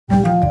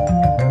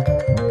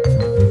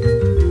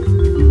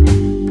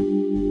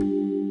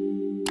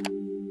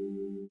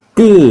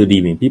Good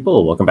evening,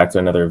 people. Welcome back to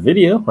another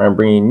video where I'm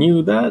bringing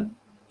you that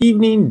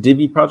evening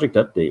Divi project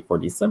update for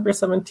December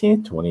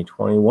 17th,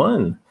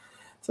 2021.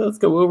 So let's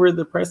go over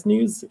the press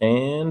news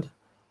and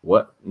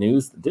what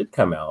news did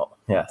come out.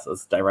 Yeah, so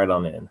let's dive right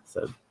on in.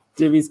 So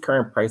Divi's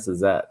current price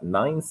is at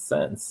 9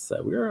 cents.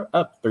 So we're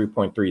up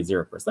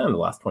 3.30% in the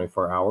last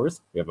 24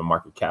 hours. We have a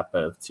market cap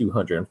of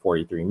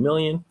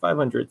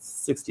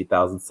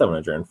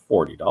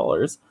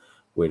 $243,560,740.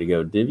 Way to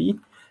go, Divi.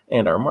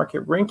 And our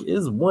market rank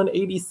is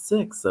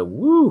 186. So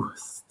woo,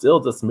 still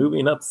just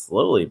moving up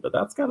slowly, but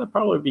that's gotta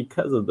probably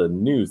because of the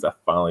news that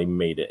finally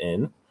made it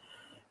in.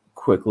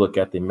 Quick look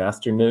at the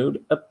Masternode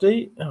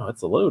update. Oh,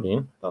 it's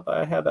loading. Thought that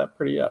I had that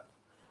pretty up.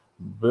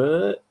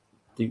 But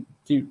there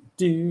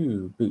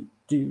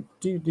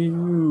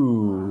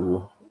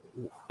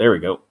we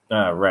go.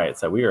 All right,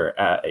 so we are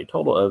at a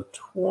total of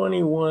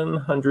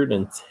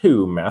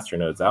 2,102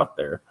 masternodes out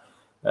there.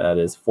 That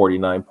is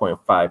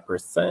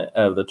 49.5%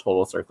 of the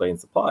total circulating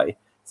supply.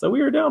 So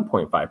we are down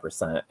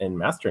 0.5% in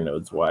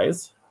masternodes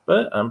wise,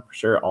 but I'm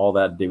sure all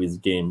that Divi's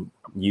getting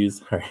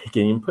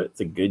put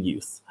to good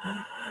use.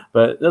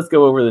 But let's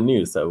go over the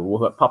news. So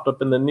what popped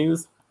up in the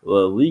news?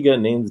 La Liga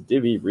names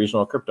Divi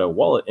regional crypto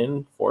wallet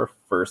in for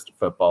first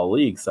football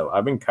league. So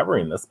I've been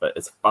covering this, but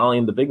it's finally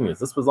in the big news.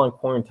 This was on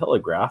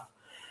Cointelegraph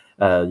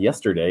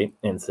yesterday,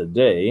 and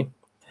today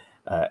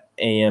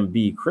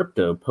AMB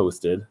Crypto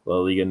posted La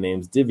Liga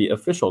names Divi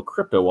official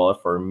crypto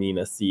wallet for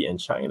MENA C in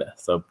China.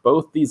 So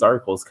both these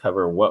articles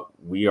cover what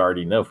we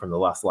already know from the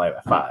last live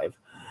at 5.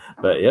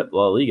 But yep,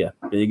 La Liga,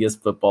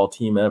 biggest football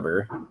team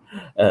ever.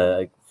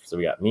 So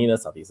we got MENA,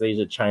 Southeast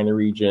Asia, China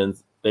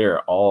regions.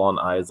 They're all on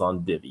eyes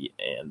on Divi,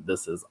 and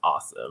this is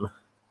awesome.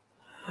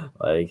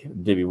 Like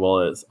Divi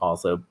Wallet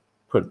also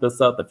put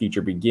this up. The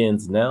future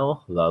begins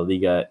now. La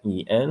Liga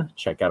EN.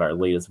 Check out our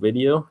latest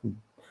video,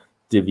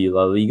 Divi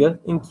La Liga,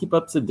 and keep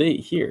up to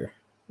date here.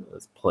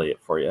 Let's play it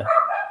for you.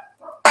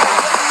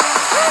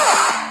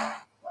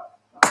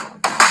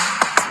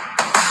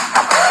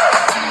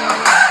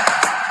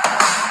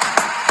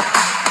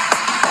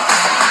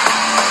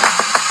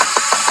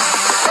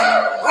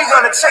 We're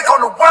gonna take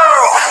on the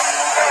world.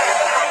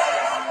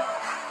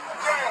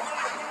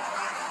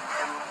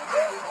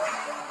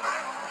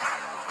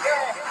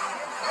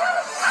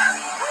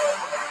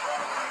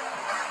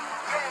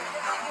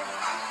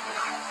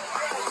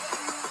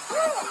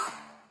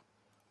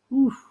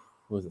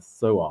 Was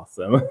so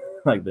awesome.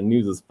 Like the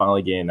news is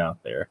finally getting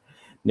out there.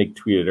 Nick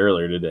tweeted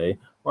earlier today,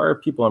 why are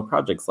people on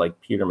projects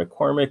like Peter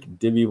McCormick,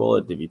 Divi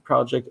Wallet, Divi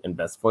Project,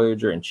 Invest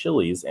Voyager, and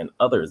Chili's and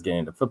others getting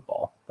into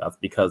football? That's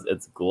because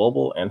it's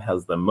global and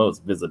has the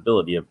most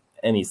visibility of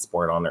any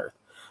sport on earth.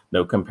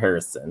 No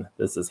comparison.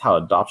 This is how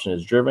adoption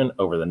is driven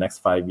over the next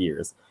 5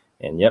 years.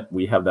 And yep,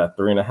 we have that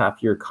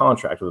 3.5-year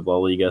contract with La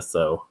Liga,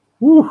 so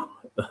whew,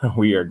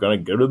 we are going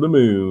to go to the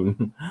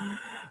moon.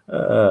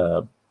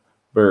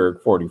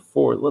 Berg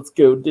 44. Let's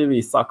go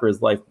Divi. Soccer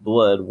is life,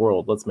 blood,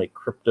 world. Let's make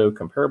crypto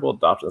comparable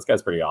adoption. This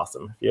guy's pretty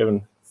awesome.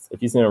 If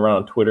you've seen him around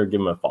on Twitter,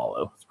 give him a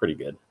follow. It's pretty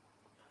good.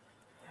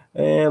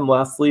 And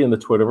lastly, in the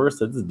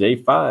Twitterverse, it's day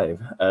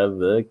 5 of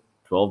the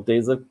 12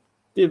 days of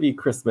Divi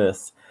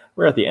Christmas.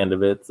 We're at the end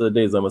of it. So the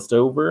day's almost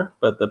over,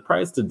 but the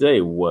prize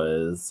today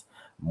was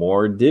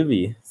more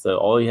Divi. So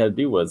all you had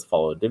to do was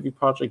follow Divi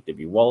Project,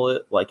 Divi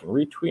Wallet, like and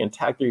retweet and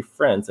tag 3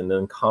 friends, and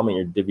then comment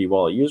your Divi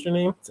Wallet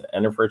username to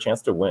enter for a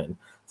chance to win.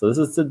 So this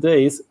is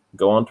today's.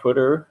 Go on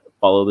Twitter,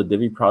 follow the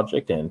Divi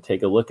Project, and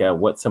take a look at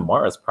what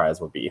tomorrow's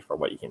prize will be for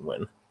what you can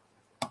win.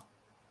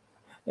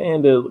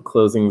 And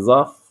closing things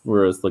off,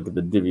 we're just look at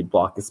the Divi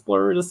Block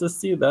Explorer just to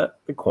see that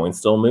the coin's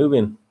still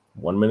moving.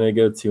 1 minute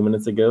ago, 2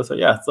 minutes ago. So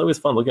yeah, it's always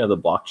fun looking at the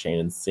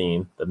blockchain and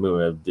seeing the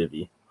movement of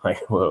Divi.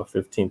 Like, whoa,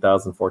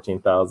 15,000,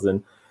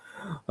 14,000.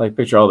 Like,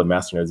 picture all the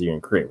masternodes you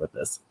can create with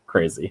this.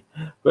 Crazy.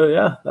 But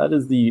yeah, that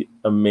is the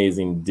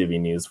amazing Divi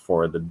news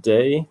for the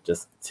day.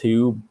 Just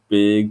 2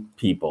 big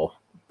people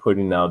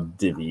putting out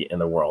Divi in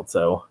the world.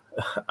 So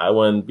I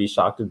wouldn't be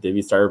shocked if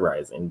Divi started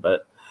rising.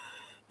 But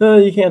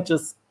you can't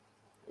just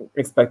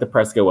expect the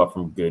price to go up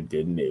from good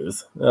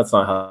news. That's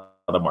not how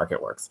the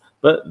market works.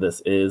 But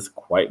this is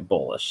quite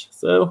bullish.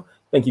 So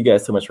thank you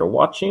guys so much for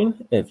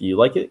watching. If you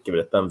like it, give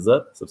it a thumbs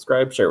up,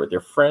 subscribe, share it with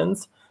your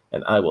friends,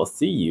 and I will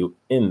see you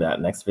in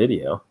that next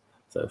video.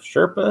 So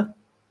Sherpa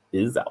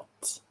is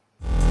out.